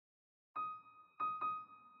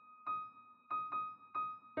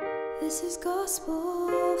This is gospel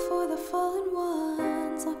for the fallen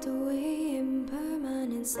ones, locked away in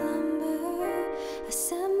permanent slumber,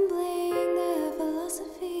 assembling their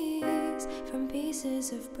philosophies from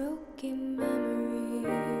pieces of broken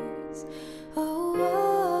memories. Oh,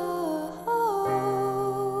 oh, oh,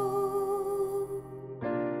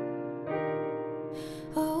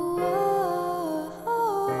 oh, oh,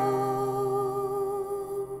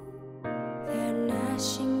 oh. Their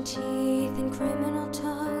gnashing teeth and criminal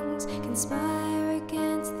tongues conspire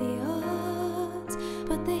against the odds,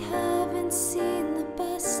 but they haven't seen the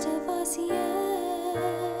best of us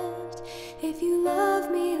yet. If you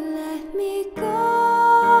love me, let me go.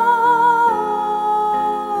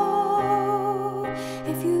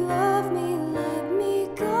 If you love me, let me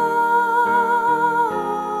go.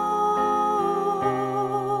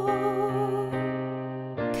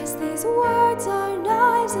 'Cause these words are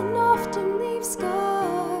knives and often leave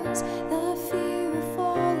scars. The fear of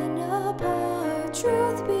falling apart.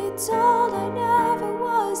 Truth be told, I never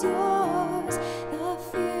was yours. The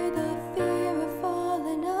fear of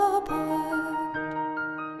falling apart.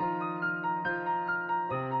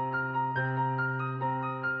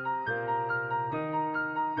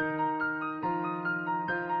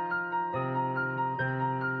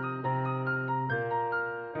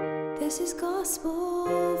 This is gospel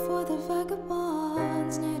for the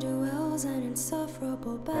vagabonds, ne'er-do-wells and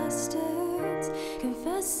insufferable bastards,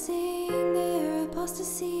 confessing their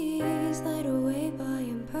apostasies, led away by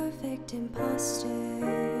imperfect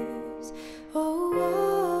imposters. Oh,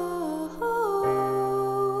 oh, oh,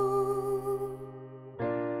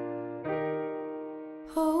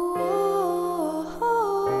 oh, oh,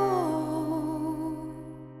 oh.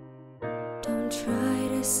 Don't try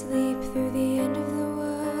to sleep through the end of the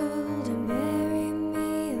world and bury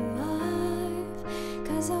me alive,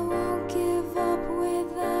 'cause I won't give up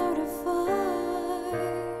without a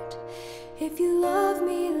fight. If you love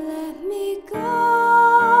me, let me go.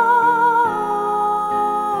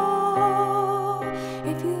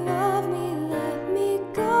 If you love me, let me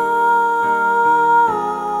go.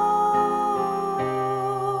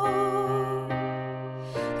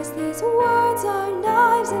 'Cause these words are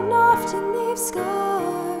knives and often leave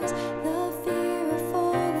scars. The fear of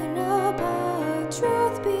falling apart.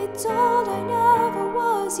 Truth be told, I never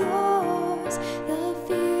was yours.